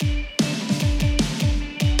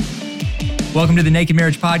Welcome to the Naked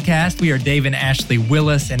Marriage Podcast. We are Dave and Ashley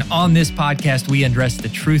Willis, and on this podcast, we address the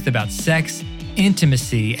truth about sex,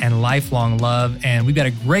 intimacy, and lifelong love. And we've got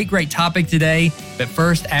a great topic today. But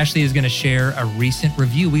first, Ashley is going to share a recent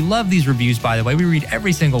review. We love these reviews, by the way. We read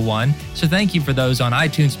every single one. So thank you for those on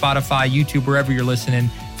iTunes, Spotify, YouTube, wherever you're listening,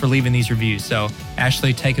 for leaving these reviews. So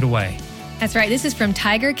Ashley, take it away. That's right. This is from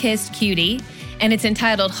Tiger Kissed Cutie, and it's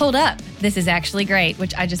entitled, Hold Up, This Is Actually Great,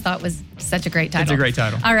 which I just thought was such a great title. It's a great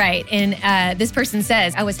title. All right. And this person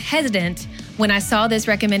says, I was hesitant when I saw this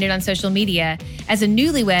recommended on social media. As a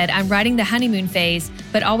newlywed, I'm riding the honeymoon phase,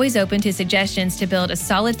 but always open to suggestions to build a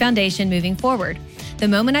solid foundation moving forward. The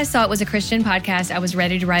moment I saw it was a Christian podcast, I was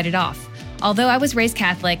ready to write it off. Although I was raised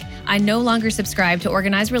Catholic, I no longer subscribe to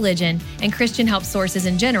organized religion, and Christian help sources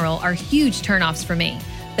in general are huge turnoffs for me.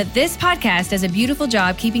 But this podcast does a beautiful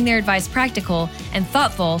job keeping their advice practical and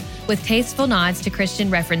thoughtful with tasteful nods to Christian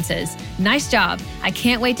references. Nice job. I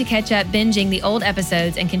can't wait to catch up binging the old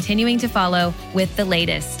episodes and continuing to follow with the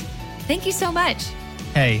latest. Thank you so much.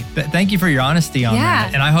 Hey, thank you for your honesty on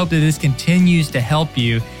that. And I hope that this continues to help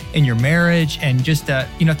you in your marriage, and just,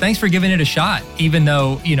 thanks for giving it a shot, even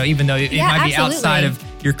though it might be outside of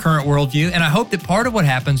your current worldview. And I hope that part of what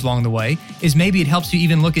happens along the way is maybe it helps you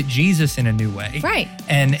even look at Jesus in a new way. Right.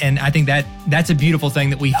 And I think that's a beautiful thing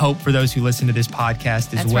that we hope for those who listen to this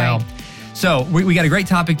podcast as well. Right. So we got a great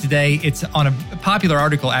topic today. It's on a popular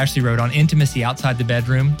article Ashley wrote on intimacy outside the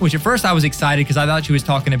bedroom, which at first I was excited because I thought she was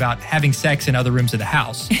talking about having sex in other rooms of the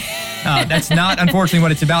house. That's not, unfortunately,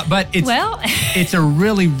 what it's about, but it's a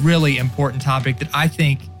really, really important topic that I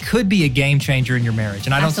think could be a game changer in your marriage.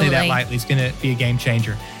 And I don't say that lightly. It's going to be a game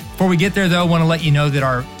changer. Before we get there, though, I want to let you know that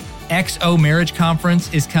our XO Marriage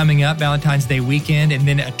Conference is coming up Valentine's Day weekend, and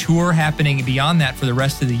then a tour happening beyond that for the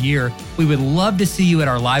rest of the year. We would love to see you at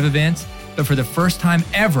our live events. But for the first time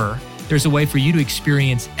ever, there's a way for you to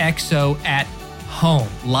experience XO at home,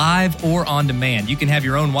 live or on demand. You can have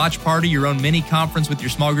your own watch party, your own mini conference with your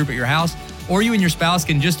small group at your house, or you and your spouse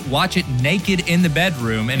can just watch it naked in the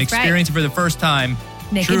bedroom and experience it for the first time,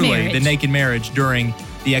 the naked marriage during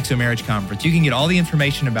the XO Marriage Conference. You can get all the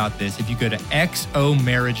information about this if you go to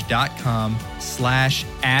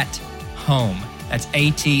xomarriage.com/at-home. That's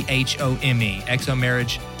ATHOME,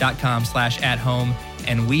 xomarriage.com/at-home.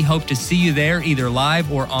 And we hope to see you there, either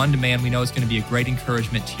live or on demand. We know it's going to be a great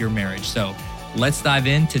encouragement to your marriage. So let's dive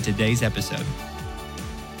into today's episode.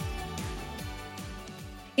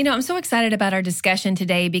 I'm so excited about our discussion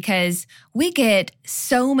today because we get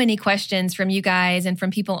so many questions from you guys and from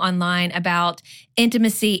people online about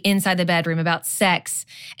intimacy inside the bedroom, about sex.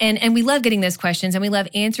 And we love getting those questions and we love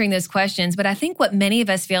answering those questions. But I think what many of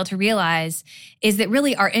us fail to realize is that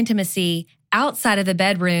really our intimacy outside of the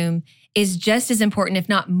bedroom is just as important, if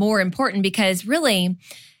not more important, because really,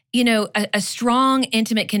 a strong,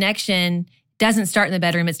 intimate connection doesn't start in the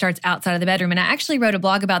bedroom. It starts outside of the bedroom. And I actually wrote a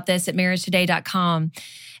blog about this at marriagetoday.com.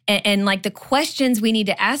 And like the questions we need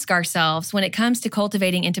to ask ourselves when it comes to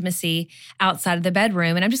cultivating intimacy outside of the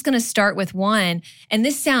bedroom. And I'm just going to start with one. And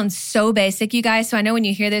this sounds so basic, you guys. So I know when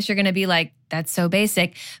you hear this, you're going to be like, that's so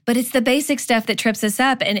basic. But it's the basic stuff that trips us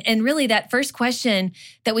up. And really that first question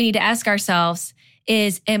that we need to ask ourselves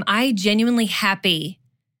is, am I genuinely happy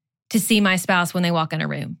to see my spouse when they walk in a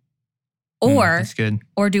room? That's good.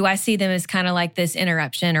 Or do I see them as kind of like this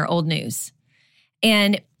interruption or old news?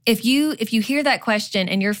 And if you hear that question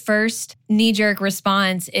and your first knee-jerk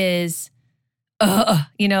response is, oh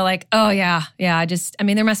yeah,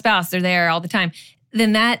 they're my spouse, they're there all the time,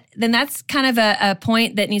 then that's kind of a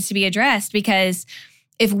point that needs to be addressed, because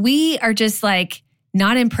if we are just like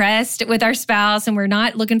not impressed with our spouse and we're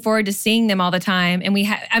not looking forward to seeing them all the time, and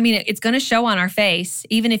it's going to show on our face,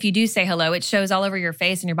 even if you do say hello, it shows all over your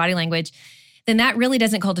face and your body language, then that really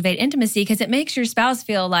doesn't cultivate intimacy, because it makes your spouse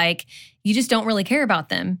feel like you just don't really care about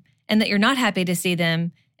them and that you're not happy to see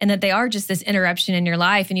them and that they are just this interruption in your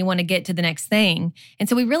life and you want to get to the next thing. And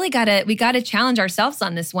so we got to challenge ourselves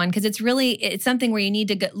on this one, because it's something where you need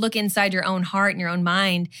to look inside your own heart and your own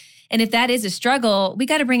mind. And if that is a struggle, we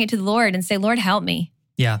got to bring it to the Lord and say, Lord, help me.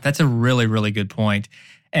 Yeah, that's a really, really good point.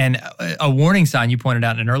 And a warning sign you pointed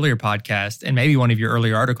out in an earlier podcast, and maybe one of your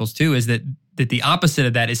earlier articles too, is that the opposite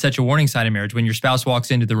of that is such a warning sign in marriage. When your spouse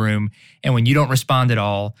walks into the room and when you don't respond at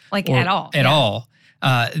all. At all.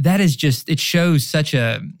 That is just, it shows such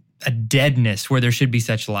a a deadness where there should be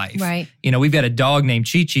such life. Right. We've got a dog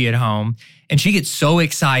named Chi-Chi at home, and she gets so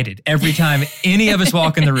excited every time any of us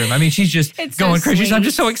walk in the room. I mean, she's just going crazy. She's, I'm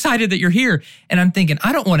just so excited that you're here. And I'm thinking,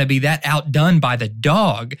 I don't want to be that outdone by the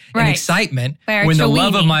dog in excitement when the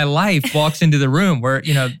love of my life walks into the room where,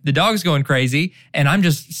 the dog's going crazy and I'm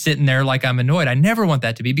just sitting there like I'm annoyed. I never want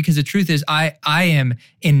that to be, because the truth is I am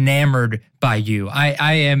enamored by you.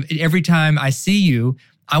 I am, every time I see you,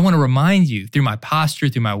 I want to remind you through my posture,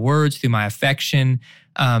 through my words, through my affection,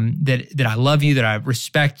 that I love you, that I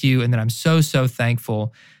respect you, and that I'm so, so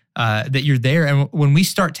thankful that you're there. And when we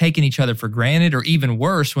start taking each other for granted, or even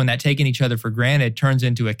worse, when that taking each other for granted turns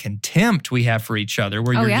into a contempt we have for each other,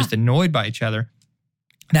 where you're just annoyed by each other,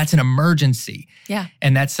 that's an emergency. Yeah.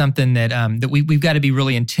 And that's something that we've got to be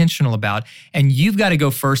really intentional about. And you've got to go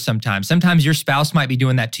first sometimes. Sometimes your spouse might be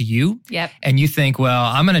doing that to you. Yep. And you think, well,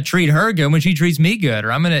 I'm going to treat her good when she treats me good.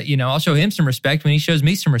 Or I'm going to, I'll show him some respect when he shows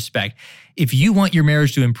me some respect. If you want your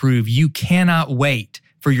marriage to improve, you cannot wait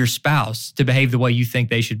for your spouse to behave the way you think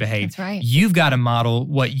they should behave. That's right. You've got to model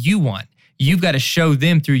what you want. You've got to show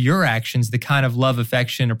them through your actions the kind of love,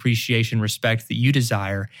 affection, appreciation, respect that you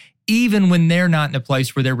desire, even when they're not in a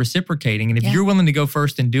place where they're reciprocating. And if you're willing to go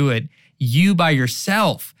first and do it, you by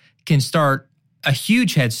yourself can start a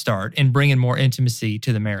huge head start in bringing more intimacy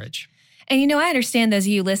to the marriage. And, I understand those of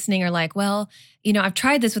you listening are like, well, I've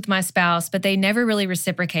tried this with my spouse, but they never really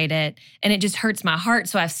reciprocate it. And it just hurts my heart.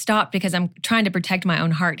 So I've stopped because I'm trying to protect my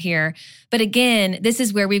own heart here. But again, this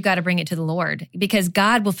is where we've got to bring it to the Lord, because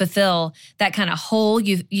God will fulfill that kind of hole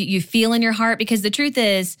you feel in your heart. Because the truth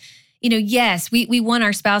is, yes, we want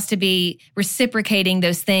our spouse to be reciprocating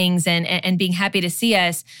those things and being happy to see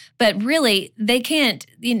us, but really they can't,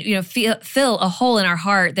 fill a hole in our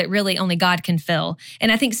heart that really only God can fill.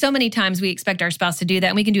 And I think so many times we expect our spouse to do that,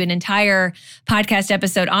 and we can do an entire podcast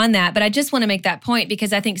episode on that. But I just want to make that point,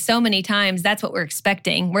 because I think so many times that's what we're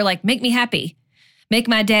expecting. We're like, make me happy, make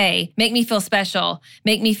my day, make me feel special,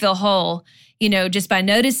 make me feel whole, just by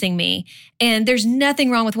noticing me. And there's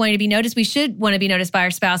nothing wrong with wanting to be noticed. We should want to be noticed by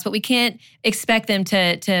our spouse, but we can't expect them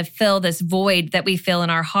to fill this void that we feel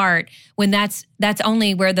in our heart, when that's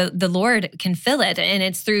only where the Lord can fill it. And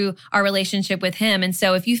it's through our relationship with Him. And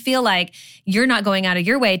so if you feel like you're not going out of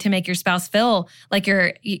your way to make your spouse feel like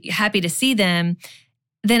you're happy to see them,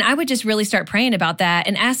 then I would just really start praying about that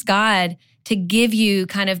and ask God to give you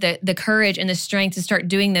kind of the courage and the strength to start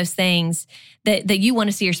doing those things that you want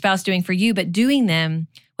to see your spouse doing for you, but doing them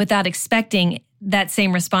without expecting that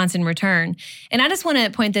same response in return. And I just want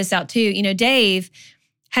to point this out too. Dave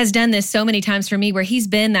has done this so many times for me, where he's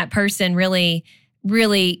been that person really,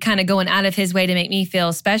 really kind of going out of his way to make me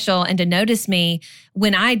feel special and to notice me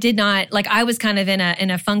when I did not, like I was kind of in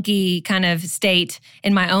a funky kind of state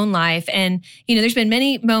in my own life. And, there's been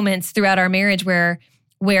many moments throughout our marriage where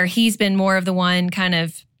he's been more of the one kind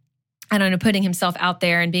of, putting himself out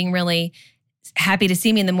there and being really happy to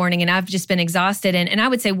see me in the morning, and I've just been exhausted. And I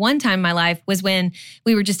would say one time in my life was when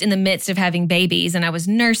we were just in the midst of having babies, and I was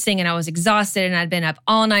nursing and I was exhausted, and I'd been up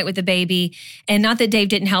all night with the baby. And not that Dave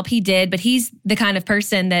didn't help, he did, but he's the kind of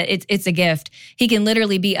person that it's a gift. He can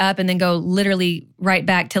literally be up and then go literally right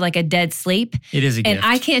back to like a dead sleep. It is a gift. And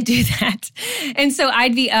I can't do that. And so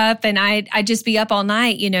I'd be up and I'd just be up all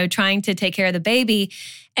night, trying to take care of the baby.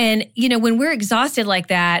 And, when we're exhausted like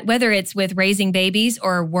that, whether it's with raising babies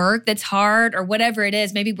or work that's hard or whatever it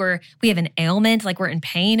is, maybe we have an ailment, like we're in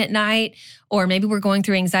pain at night, or maybe we're going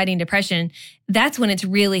through anxiety and depression, that's when it's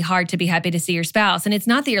really hard to be happy to see your spouse. And it's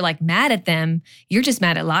not that you're like mad at them, you're just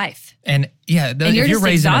mad at life. And yeah, if you're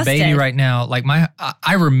raising a baby right now, like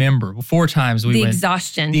I remember 4 times we went.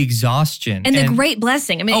 The exhaustion. And the great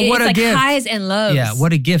blessing. I mean, it's like gift. Highs and lows. Yeah,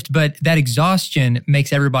 what a gift. But that exhaustion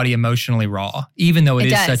makes everybody emotionally raw, even though it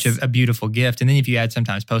is such a beautiful gift. And then if you add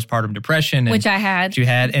sometimes postpartum depression. Which I had.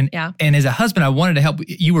 And as a husband, I wanted to help.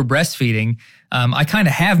 You were breastfeeding. I kind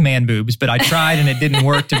of have man boobs, but I tried and it didn't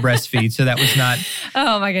work to breastfeed. So that was not.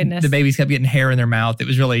 Oh my goodness. The babies kept getting hair in their mouth. It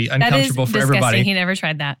was really uncomfortable for everybody. He never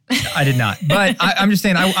tried that. I did not. But I'm just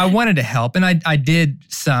saying, I wanted to help, and I did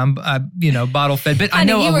some, bottle fed. But I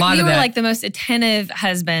know a lot of that. You were like the most attentive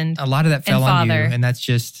husband. A lot of that fell on you, and that's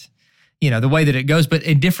just, the way that it goes. But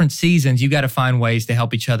in different seasons, you got to find ways to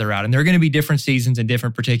help each other out. And there are going to be different seasons and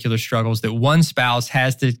different particular struggles that one spouse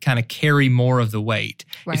has to kind of carry more of the weight.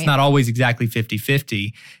 Right. It's not always exactly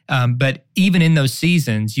 50-50. But even in those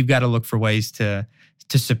seasons, you've got to look for ways to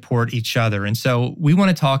support each other. And so we want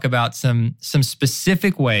to talk about some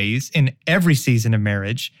specific ways in every season of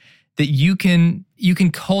marriage that you can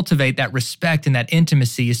cultivate that respect and that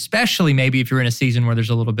intimacy, especially maybe if you're in a season where there's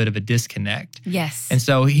a little bit of a disconnect. Yes. And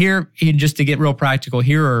so here, just to get real practical,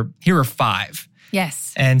 here are 5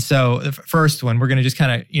 Yes. And so the first one, we're going to just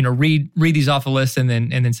kind of, read these off the list and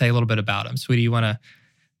then say a little bit about them. Sweetie, you want to?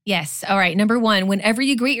 Yes. All right. Number 1, whenever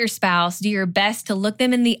you greet your spouse, do your best to look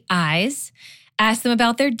them in the eyes, ask them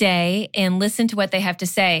about their day, and listen to what they have to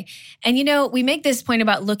say. And, we make this point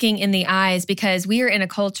about looking in the eyes because we are in a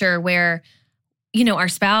culture where, our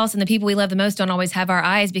spouse and the people we love the most don't always have our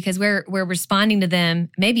eyes because we're responding to them,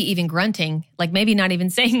 maybe even grunting, like maybe not even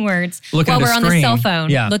saying words while we're on the cell phone,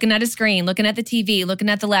 looking at a screen, looking at the TV, looking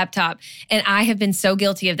at the laptop. And I have been so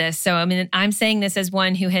guilty of this. So, I'm saying this as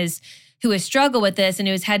one who has struggled with this and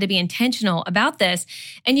who has had to be intentional about this.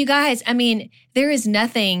 And you guys, there is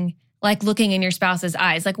nothing like looking in your spouse's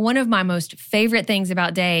eyes. Like one of my most favorite things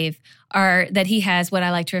about Dave are that he has what I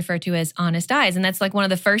like to refer to as honest eyes. And that's like one of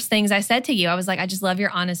the first things I said to you. I was like, I just love your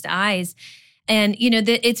honest eyes. And,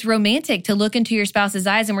 it's romantic to look into your spouse's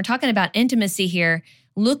eyes. And we're talking about intimacy here.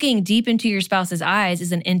 Looking deep into your spouse's eyes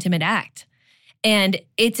is an intimate act. And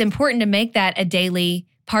it's important to make that a daily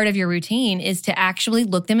part of your routine is to actually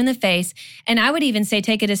look them in the face. And I would even say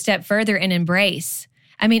take it a step further and embrace.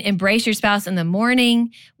 Embrace your spouse in the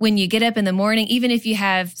morning, when you get up in the morning, even if you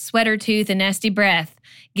have sweater tooth and nasty breath,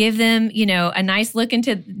 give them, a nice look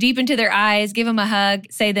deep into their eyes, give them a hug,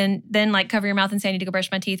 say then like cover your mouth and say, I need to go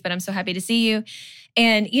brush my teeth, but I'm so happy to see you.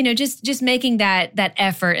 And, just making that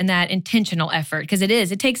effort and that intentional effort, because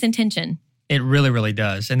it takes intention. It really, really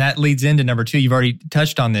does. And that leads into number 2. You've already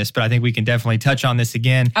touched on this, but I think we can definitely touch on this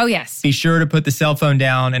again. Oh, yes. Be sure to put the cell phone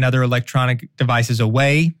down and other electronic devices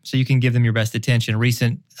away so you can give them your best attention. A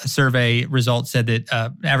recent survey results said that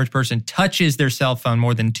an average person touches their cell phone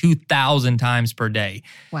more than 2,000 times per day.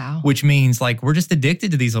 Wow. Which means like we're just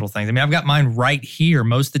addicted to these little things. I've got mine right here.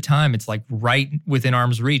 Most of the time, it's like right within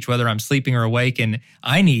arm's reach, whether I'm sleeping or awake. And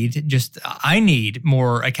I need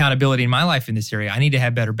more accountability in my life in this area. I need to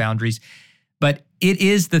have better boundaries. But it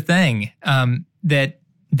is the thing that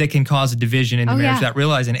can cause a division in the marriage without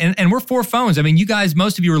realizing. And we're 4 phones. You guys,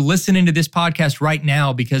 most of you are listening to this podcast right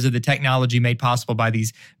now because of the technology made possible by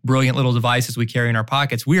these brilliant little devices we carry in our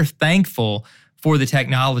pockets. We are thankful for the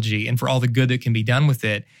technology and for all the good that can be done with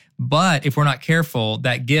it. But if we're not careful,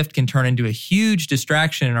 that gift can turn into a huge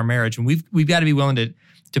distraction in our marriage. And we've got to be willing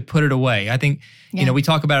to put it away. I think, we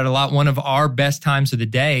talk about it a lot. One of our best times of the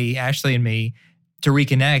day, Ashley and me, to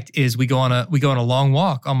reconnect is we go on a long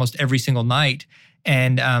walk almost every single night.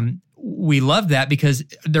 And we love that because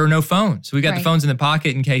there are no phones. So we got the phones in the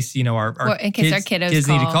pocket in case, our kids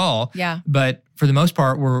need to call. Yeah. But for the most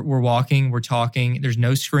part, we're walking, we're talking. There's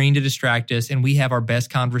no screen to distract us. And we have our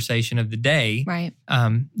best conversation of the day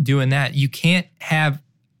doing that. You can't have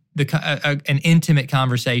an intimate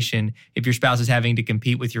conversation if your spouse is having to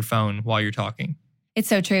compete with your phone while you're talking. It's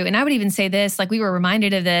so true. And I would even say this, like we were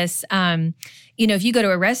reminded of this, if you go to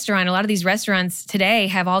a restaurant, a lot of these restaurants today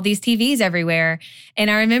have all these TVs everywhere. And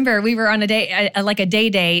I remember we were on a day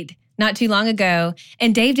date not too long ago,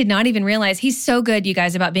 and Dave did not even realize, he's so good, you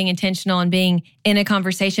guys, about being intentional and being in a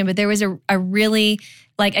conversation, but there was a really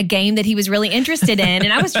like a game that he was really interested in.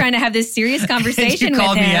 And I was trying to have this serious conversation with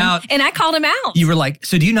him. Me out. And I called him out. You were like,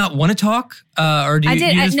 so do you not want to talk? Or do you, I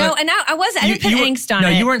did. You just no, and I wasn't. I didn't put angst on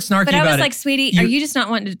it. No, you weren't snarky about it. But I was like, sweetie, are you just not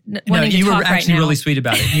wanting to talk right now? You were actually really sweet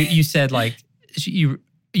about it. You said like,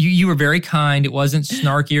 you were very kind. It wasn't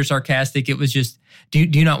snarky or sarcastic. It was just, do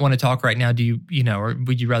you not want to talk right now? Do you, or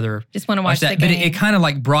would you rather just want to watch that? But it kind of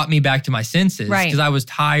like brought me back to my senses. Right. Because I was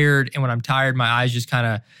tired. And when I'm tired, my eyes just kind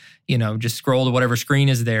of, just scroll to whatever screen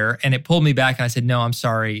is there. And it pulled me back and I said, no, I'm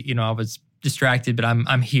sorry. I was distracted, but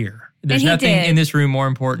I'm here. There's nothing in this room more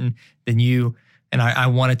important than you. And I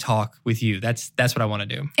want to talk with you. That's what I want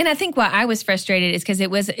to do. And I think why I was frustrated is because it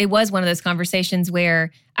was one of those conversations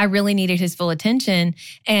where I really needed his full attention.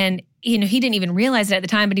 And, he didn't even realize it at the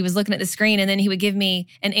time, but he was looking at the screen and then he would give me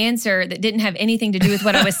an answer that didn't have anything to do with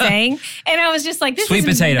what I was saying. And I was just like, this Sweet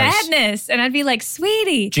is potatoes. Madness. And I'd be like,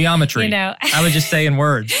 sweetie. Geometry. I was just saying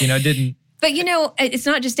words, didn't. But it's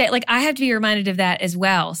not just that, like I have to be reminded of that as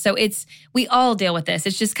well. So we all deal with this.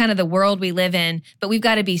 It's just kind of the world we live in, but we've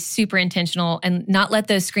got to be super intentional and not let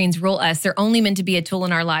those screens rule us. They're only meant to be a tool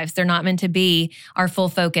in our lives. They're not meant to be our full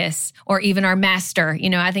focus or even our master.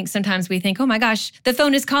 I think sometimes we think, oh my gosh, the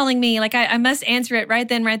phone is calling me. Like I must answer it right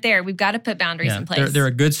then, right there. We've got to put boundaries in place. They're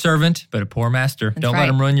a good servant, but a poor master. Don't let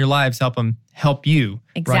them ruin your lives. Help you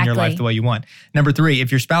run your life the way you want. Number 3, if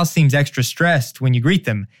your spouse seems extra stressed when you greet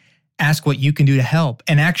them, ask what you can do to help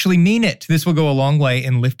and actually mean it. This will go a long way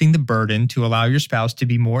in lifting the burden to allow your spouse to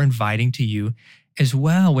be more inviting to you as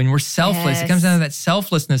well. When we're selfless, It comes down to that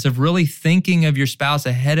selflessness of really thinking of your spouse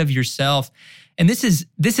ahead of yourself And this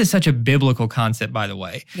is such a biblical concept, by the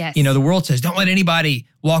way. Yes. The world says, don't let anybody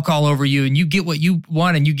walk all over you, and you get what you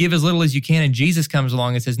want and you give as little as you can. And Jesus comes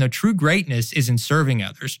along and says, no, true greatness is in serving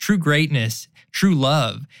others. True greatness, true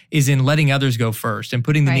love is in letting others go first and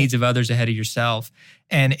putting the needs of others ahead of yourself.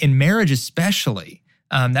 And in marriage especially,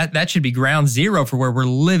 that should be ground zero for where we're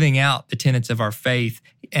living out the tenets of our faith.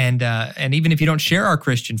 And even if you don't share our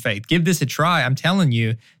Christian faith, give this a try. I'm telling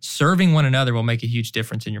you, serving one another will make a huge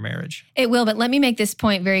difference in your marriage. It will, but let me make this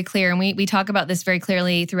point very clear. And we talk about this very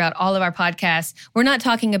clearly throughout all of our podcasts. We're not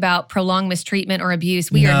talking about prolonged mistreatment or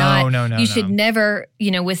abuse. We are not. No. You should never,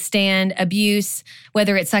 withstand abuse,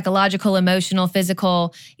 whether it's psychological, emotional,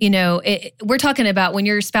 physical. We're talking about when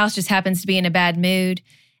your spouse just happens to be in a bad mood.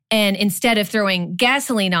 And instead of throwing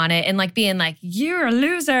gasoline on it and being like, you're a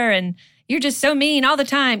loser and you're just so mean all the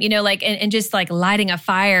time, and just lighting a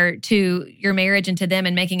fire to your marriage and to them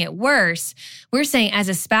and making it worse. We're saying as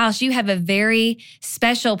a spouse, you have a very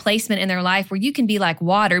special placement in their life where you can be like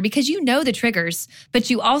water because you know the triggers, but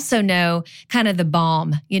you also know kind of the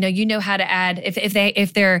balm. You know how to add,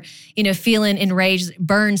 if they're, feeling enraged,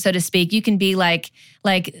 burned, so to speak, you can be like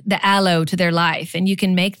the aloe to their life and you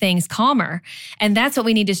can make things calmer. And that's what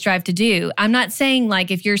we need to strive to do. I'm not saying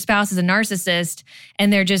if your spouse is a narcissist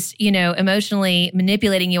and they're just, emotionally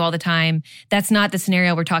manipulating you all the time, that's not the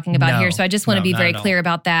scenario we're talking about here. So I just want to be very clear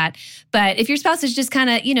about that. But if your spouse is just kind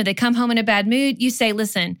of, they come home in a bad mood, you say,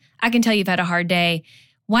 listen, I can tell you've had a hard day.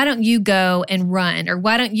 Why don't you go and run? Or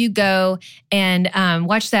why don't you go and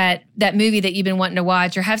watch that movie that you've been wanting to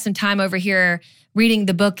watch, or have some time over here reading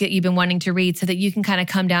the book that you've been wanting to read so that you can kind of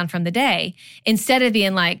come down from the day, instead of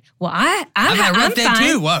being like, well, I'm fine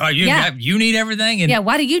too. Well, you need everything. And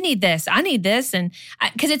why do you need this? I need this. And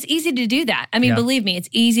because it's easy to do that. I mean, believe me, it's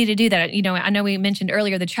easy to do that. I know we mentioned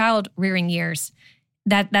earlier the child rearing years.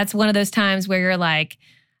 That's one of those times where you're like,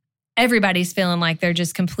 everybody's feeling like they're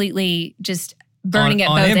just completely just burning at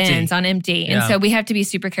both ends on empty. And so we have to be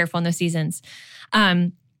super careful in those seasons.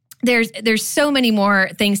 There's so many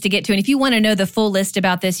more things to get to. And if you want to know the full list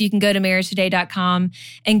about this, you can go to marriagetoday.com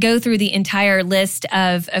and go through the entire list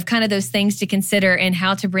of kind of those things to consider and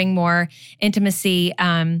how to bring more intimacy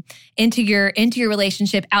into your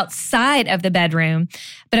relationship outside of the bedroom.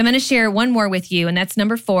 But I'm going to share one more with you, and that's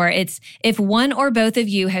number 4. It's if one or both of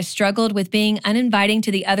you has struggled with being uninviting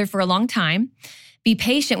to the other for a long time, be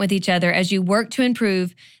patient with each other as you work to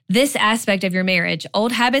improve this aspect of your marriage.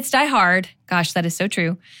 Old habits die hard. Gosh, that is so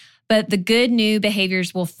true. But the good new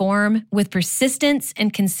behaviors will form with persistence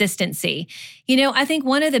and consistency. I think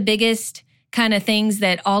one of the biggest kind of things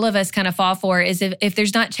that all of us kind of fall for is if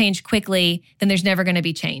there's not change quickly, then there's never going to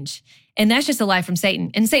be change. And that's just a lie from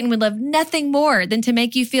Satan. And Satan would love nothing more than to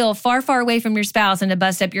make you feel far, far away from your spouse and to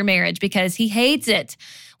bust up your marriage, because he hates it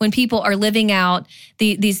when people are living out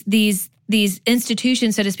these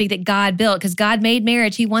institutions, so to speak, that God built, because God made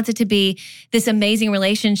marriage. He wants it to be this amazing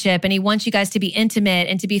relationship, and he wants you guys to be intimate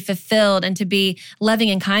and to be fulfilled and to be loving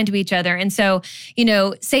and kind to each other. And so,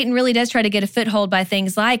 Satan really does try to get a foothold by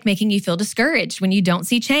things like making you feel discouraged when you don't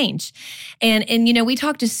see change. And we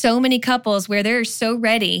talk to so many couples where they're so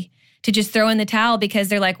ready to just throw in the towel because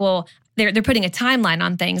they're like, well, they're putting a timeline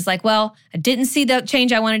on things like, well, I didn't see the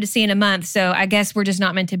change I wanted to see in a month, so I guess we're just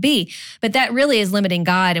not meant to be. But that really is limiting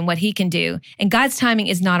God and what he can do. And God's timing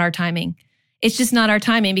is not our timing. It's just not our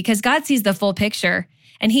timing, because God sees the full picture,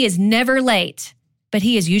 and he is never late, but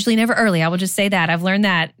he is usually never early. I will just say that. I've learned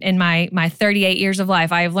that in my 38 years of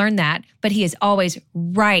life. I have learned that, but he is always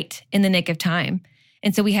right in the nick of time.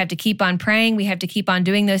 And so we have to keep on praying. We have to keep on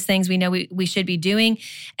doing those things we know we should be doing.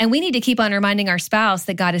 And we need to keep on reminding our spouse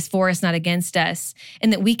that God is for us, not against us,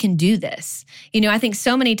 and that we can do this. I think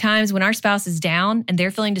so many times when our spouse is down and they're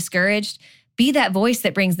feeling discouraged, be that voice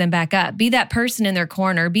that brings them back up. Be that person in their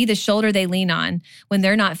corner. Be the shoulder they lean on when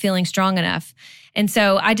they're not feeling strong enough. And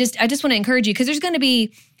so I just want to encourage you, because there's going to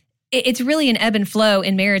be, it's really an ebb and flow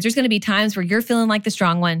in marriage. There's going to be times where you're feeling like the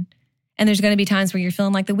strong one, and there's going to be times where you're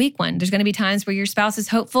feeling like the weak one. There's going to be times where your spouse is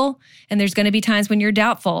hopeful, and there's going to be times when you're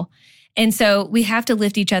doubtful. And so we have to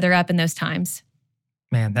lift each other up in those times.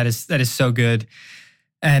 Man, that is so good.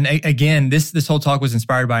 And again, this whole talk was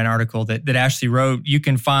inspired by an article that Ashley wrote. You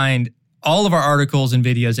can find all of our articles and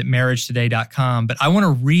videos at marriagetoday.com, but I want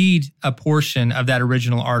to read a portion of that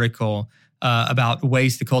original article about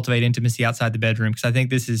ways to cultivate intimacy outside the bedroom, because I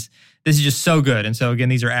think this is just so good. And so again,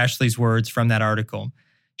 these are Ashley's words from that article.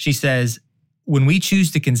 She says, when we choose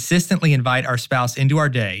to consistently invite our spouse into our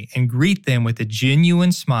day and greet them with a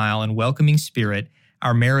genuine smile and welcoming spirit,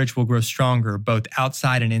 our marriage will grow stronger both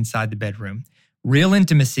outside and inside the bedroom. Real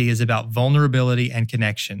intimacy is about vulnerability and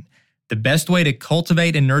connection. The best way to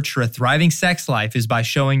cultivate and nurture a thriving sex life is by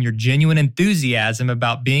showing your genuine enthusiasm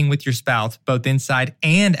about being with your spouse, both inside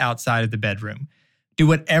and outside of the bedroom. Do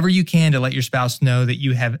whatever you can to let your spouse know that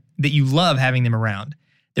you love having them around.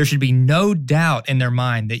 There should be no doubt in their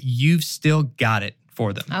mind that you've still got it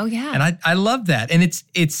for them. Oh, yeah. And I love that. And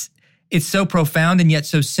it's so profound and yet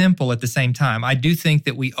so simple at the same time. I do think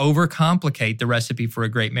that we overcomplicate the recipe for a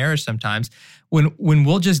great marriage sometimes when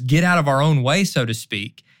we'll just get out of our own way, so to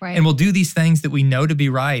speak. Right. And we'll do these things that we know to be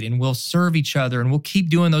right, and we'll serve each other, and we'll keep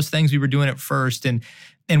doing those things we were doing at first, and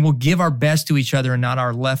we'll give our best to each other and not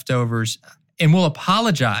our leftovers. And we'll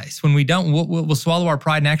apologize when we don't. We'll swallow our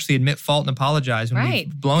pride and actually admit fault and apologize when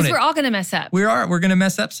we've blown it. Because we're all going to mess up. We're going to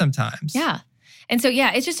mess up sometimes. Yeah. And so,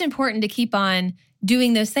 it's just important to keep on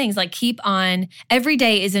doing those things, like keep on, every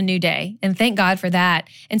day is a new day. And thank God for that.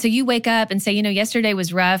 And so you wake up and say, yesterday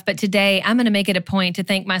was rough, but today I'm going to make it a point to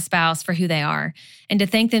thank my spouse for who they are and to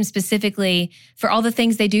thank them specifically for all the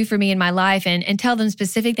things they do for me in my life and tell them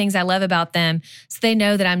specific things I love about them so they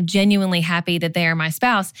know that I'm genuinely happy that they are my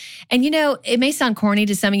spouse. And it may sound corny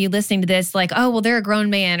to some of you listening to this, like, oh, well, they're a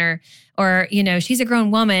grown man or she's a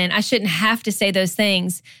grown woman. I shouldn't have to say those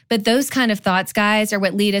things. But those kind of thoughts, guys, are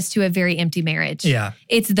what lead us to a very empty marriage. Yeah.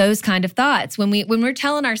 It's those kind of thoughts. When we're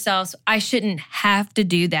telling ourselves, I shouldn't have to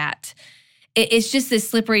do that. It's just this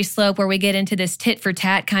slippery slope where we get into this tit for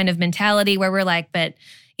tat kind of mentality where we're like, but,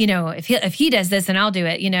 if he does this, then I'll do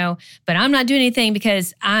it, but I'm not doing anything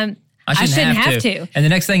because I shouldn't have to. And the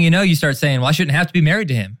next thing you know, you start saying, well, I shouldn't have to be married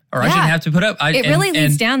to him, or I shouldn't have to put up. It really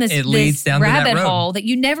leads down this rabbit hole that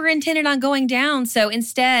you never intended on going down. So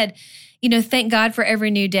instead, thank God for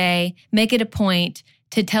every new day. Make it a point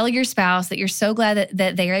to tell your spouse that you're so glad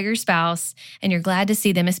that they are your spouse and you're glad to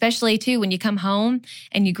see them, especially too when you come home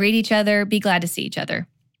and you greet each other, be glad to see each other.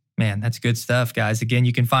 Man, that's good stuff, guys. Again,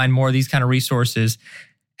 you can find more of these kind of resources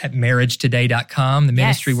at marriagetoday.com, the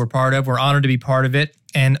ministry we're part of. We're honored to be part of it.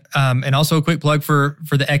 And also a quick plug for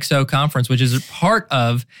the XO conference, which is a part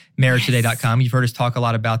of marriagetoday.com. You've heard us talk a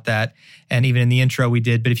lot about that. And even in the intro we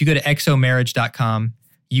did. But if you go to xomarriage.com,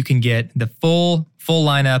 you can get the full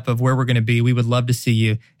lineup of where we're going to be. We would love to see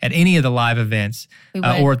you at any of the live events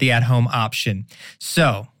or at the at-home option.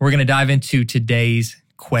 So we're going to dive into today's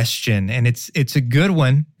question. And it's a good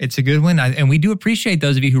one. It's a good one. And we do appreciate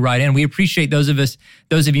those of you who write in. We appreciate those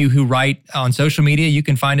of you who write on social media. You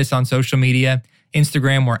can find us on social media.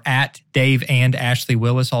 Instagram, we're at Dave and Ashley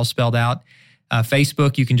Willis, all spelled out.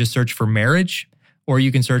 Facebook, you can just search for marriage, or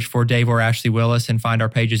you can search for Dave or Ashley Willis and find our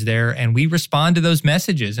pages there. And we respond to those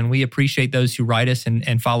messages, and we appreciate those who write us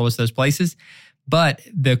and follow us those places. But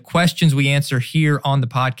the questions we answer here on the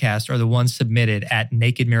podcast are the ones submitted at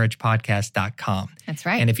nakedmarriagepodcast.com. That's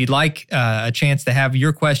right. And if you'd like a chance to have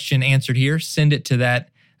your question answered here, send it to that.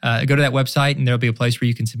 Go to that website, and there'll be a place where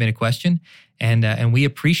you can submit a question. And we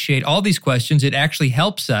appreciate all these questions. It actually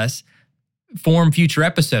helps us form future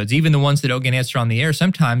episodes, even the ones that don't get answered on the air.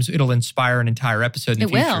 Sometimes it'll inspire an entire episode in the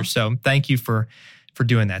future. Will. So thank you for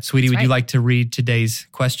doing that. Sweetie, would you like to read today's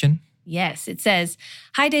question? Yes, it says,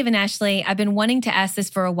 "Hi, Dave and Ashley. I've been wanting to ask this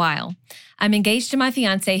for a while. I'm engaged to my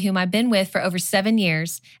fiance, whom I've been with for over 7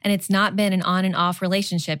 years, and it's not been an on and off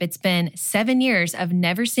relationship. It's been 7 years of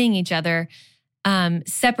never seeing each other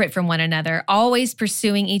separate from one another, always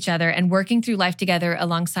pursuing each other and working through life together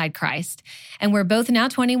alongside Christ. And we're both now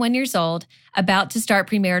 21 years old, about to start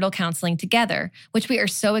premarital counseling together, which we are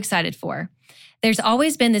so excited for. There's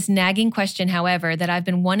always been this nagging question, however, that I've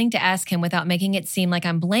been wanting to ask him without making it seem like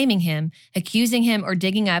I'm blaming him, accusing him, or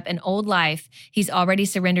digging up an old life he's already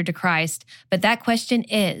surrendered to Christ. But that question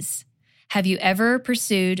is, have you ever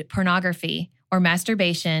pursued pornography or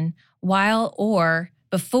masturbation while or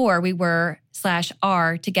before we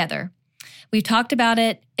were/are together? We've talked about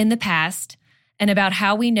it in the past and about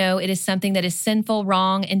how we know it is something that is sinful,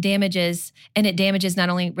 wrong, and it damages not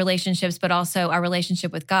only relationships, but also our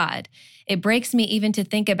relationship with God. It breaks me even to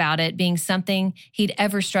think about it being something he'd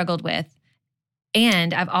ever struggled with.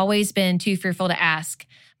 And I've always been too fearful to ask.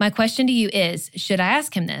 My question to you is, should I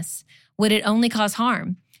ask him this? Would it only cause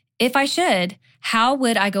harm? If I should, how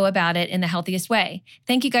would I go about it in the healthiest way?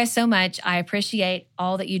 Thank you guys so much. I appreciate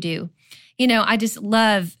all that you do. I just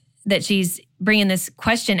love that she's bringing this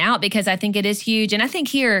question out because I think it is huge. And I think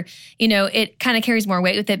here, it kind of carries more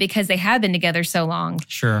weight with it because they have been together so long.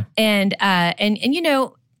 Sure. And I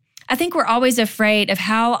think we're always afraid of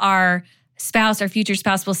how our future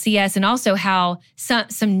spouse will see us, and also how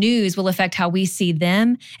some news will affect how we see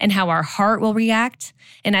them and how our heart will react.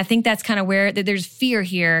 And I think that's kind of where there's fear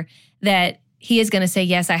here that he is going to say,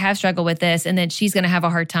 yes, I have struggled with this, and then she's going to have a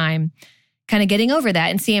hard time, kind of getting over that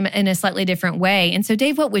and see him in a slightly different way. And so,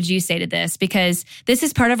 Dave, what would you say to this? Because this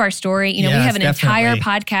is part of our story. We have an entire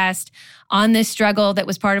podcast on this struggle that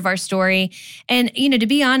was part of our story. And, to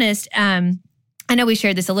be honest, I know we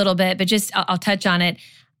shared this a little bit, but just I'll touch on it.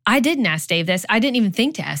 I didn't ask Dave this. I didn't even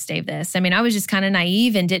think to ask Dave this. I mean, I was just kind of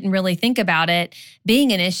naive and didn't really think about it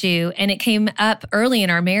being an issue. And it came up early in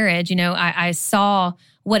our marriage. I saw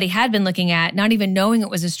what he had been looking at, not even knowing it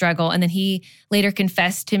was a struggle. And then he later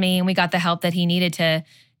confessed to me, and we got the help that he needed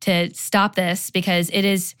to stop this, because it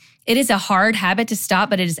is a hard habit to stop,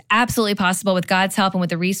 but it is absolutely possible with God's help and with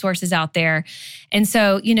the resources out there. And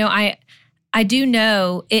so, I do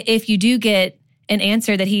know if you do get an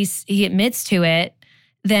answer that he admits to it,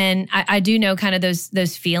 then I do know kind of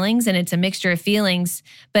those feelings, and it's a mixture of feelings.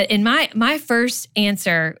 But in my first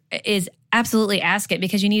answer is absolutely ask it,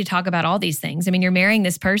 because you need to talk about all these things. I mean, you're marrying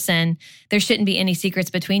this person. There shouldn't be any secrets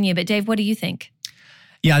between you. But Dave, what do you think?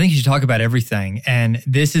 Yeah, I think you should talk about everything. And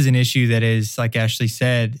this is an issue that is, like Ashley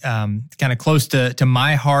said, kind of close to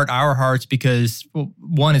my heart, our hearts, because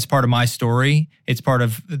one, it's part of my story. It's part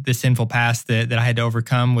of the sinful past that I had to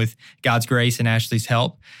overcome with God's grace and Ashley's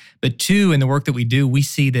help. But two, in the work that we do, we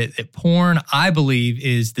see that porn, I believe,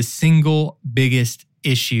 is the single biggest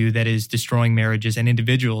issue that is destroying marriages and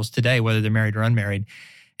individuals today, whether they're married or unmarried.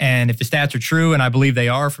 And if the stats are true, and I believe they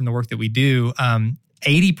are from the work that we do,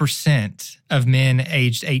 80% of men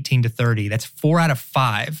aged 18 to 30, that's 4 out of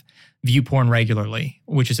 5, view porn regularly,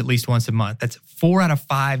 which is at least once a month. That's 4 out of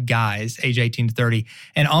 5 guys age 18 to 30.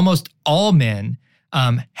 And almost all men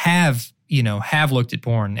have looked at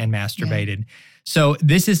porn and masturbated. Yeah. So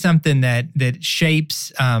this is something that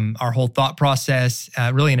shapes our whole thought process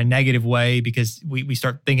really in a negative way, because we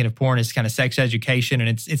start thinking of porn as kind of sex education, and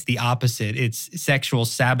it's the opposite. It's sexual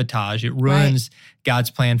sabotage. It ruins God's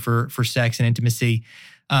plan for sex and intimacy.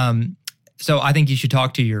 So I think you should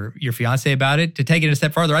talk to your fiance about it. To take it a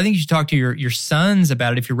step further, I think you should talk to your sons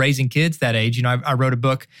about it if you're raising kids that age. I wrote a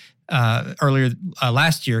book earlier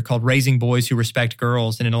last year called Raising Boys Who Respect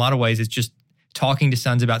Girls, and in a lot of ways it's just talking to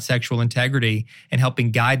sons about sexual integrity and helping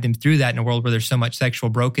guide them through that in a world where there's so much sexual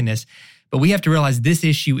brokenness. But we have to realize this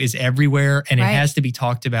issue is everywhere, and it has to be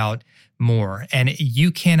talked about more. And you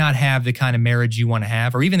cannot have the kind of marriage you want to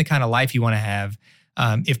have, or even the kind of life you want to have,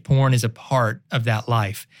 if porn is a part of that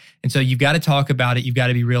life. And so you've got to talk about it. You've got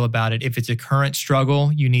to be real about it. If it's a current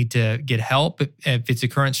struggle, you need to get help. If it's a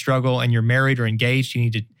current struggle and you're married or engaged, you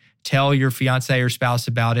need to tell your fiance or spouse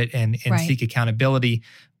about it and seek accountability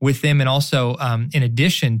with them. And also, in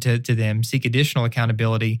addition to them, seek additional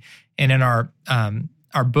accountability. And in our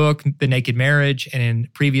book, The Naked Marriage, and in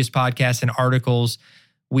previous podcasts and articles,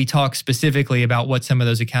 we talk specifically about what some of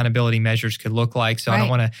those accountability measures could look like. So I don't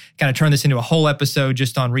want to kind of turn this into a whole episode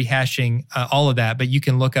just on rehashing all of that, but you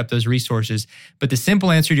can look up those resources. But the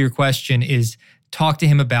simple answer to your question is talk to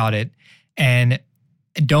him about it, and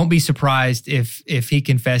don't be surprised if he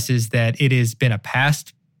confesses that it has been a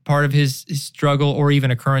past part of his struggle or even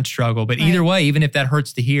a current struggle. But either way, even if that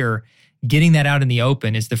hurts to hear, getting that out in the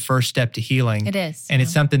open is the first step to healing. It is. And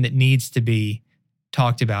it's something that needs to be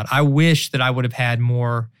talked about. I wish that I would have had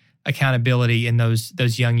more accountability in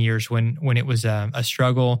those young years when it was a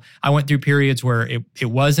struggle. I went through periods where it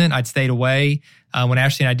wasn't. I'd stayed away. When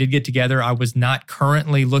Ashley and I did get together, I was not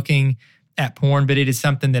currently looking at porn, but it is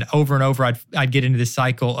something that over and over I'd get into this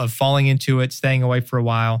cycle of falling into it, staying away for a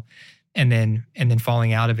while, and then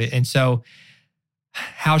falling out of it. And so,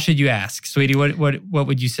 how should you ask, sweetie? What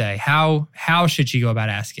would you say? How should she go about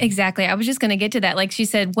asking? Exactly. I was just going to get to that. Like she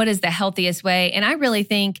said, what is the healthiest way? And I really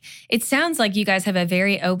think it sounds like you guys have a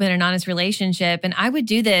very open and honest relationship. And I would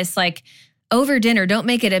do this like over dinner. Don't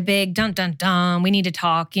make it a big dun dun dun. We need to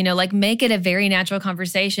talk. Like make it a very natural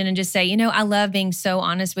conversation and just say, I love being so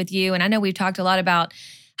honest with you. And I know we've talked a lot about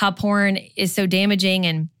how porn is so damaging,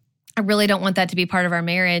 and I really don't want that to be part of our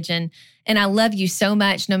marriage. And I love you so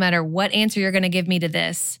much, no matter what answer you're going to give me to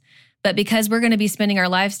this. But because we're going to be spending our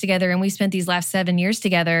lives together, and we spent these last 7 years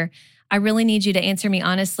together, I really need you to answer me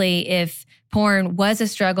honestly if porn was a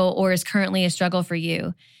struggle or is currently a struggle for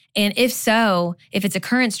you. And if so, if it's a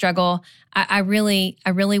current struggle, I really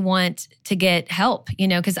want to get help,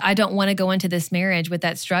 because I don't want to go into this marriage with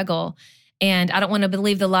that struggle. And I don't want to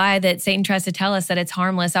believe the lie that Satan tries to tell us that it's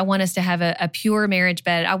harmless. I want us to have a pure marriage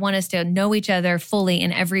bed. I want us to know each other fully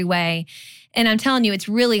in every way. And I'm telling you, it's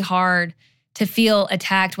really hard to feel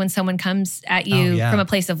attacked when someone comes at you from a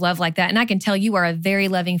place of love like that. And I can tell you are a very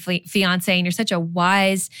loving fiance, and you're such a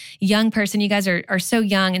wise young person. You guys are so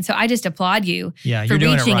young. And so I just applaud you for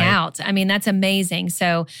reaching out. I mean, that's amazing.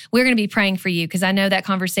 So we're going to be praying for you, because I know that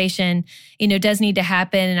conversation, does need to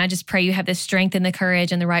happen. And I just pray you have the strength and the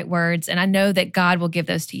courage and the right words. And I know that God will give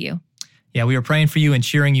those to you. Yeah, we are praying for you and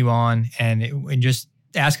cheering you on and just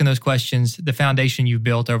asking those questions, the foundation you've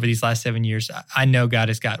built over these last 7 years. I know God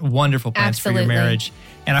has got wonderful plans for your marriage.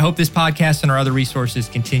 And I hope this podcast and our other resources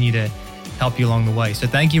continue to help you along the way. So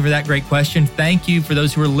thank you for that great question. Thank you for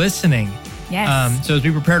those who are listening. Yes. So as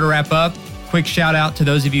we prepare to wrap up, quick shout out to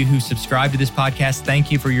those of you who subscribe to this podcast.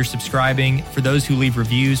 Thank you for your subscribing. For those who leave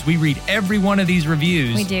reviews, we read every one of these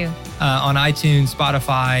reviews. We do. On iTunes,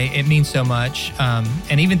 Spotify. It means so much.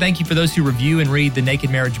 And even thank you for those who review and read the Naked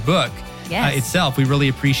Marriage book itself. We really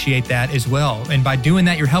appreciate that as well. And by doing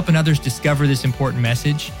that, you're helping others discover this important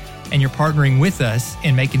message. And you're partnering with us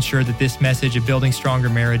in making sure that this message of building stronger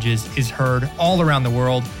marriages is heard all around the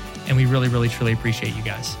world. And we really, really, truly appreciate you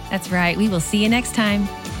guys. That's right. We will see you next time.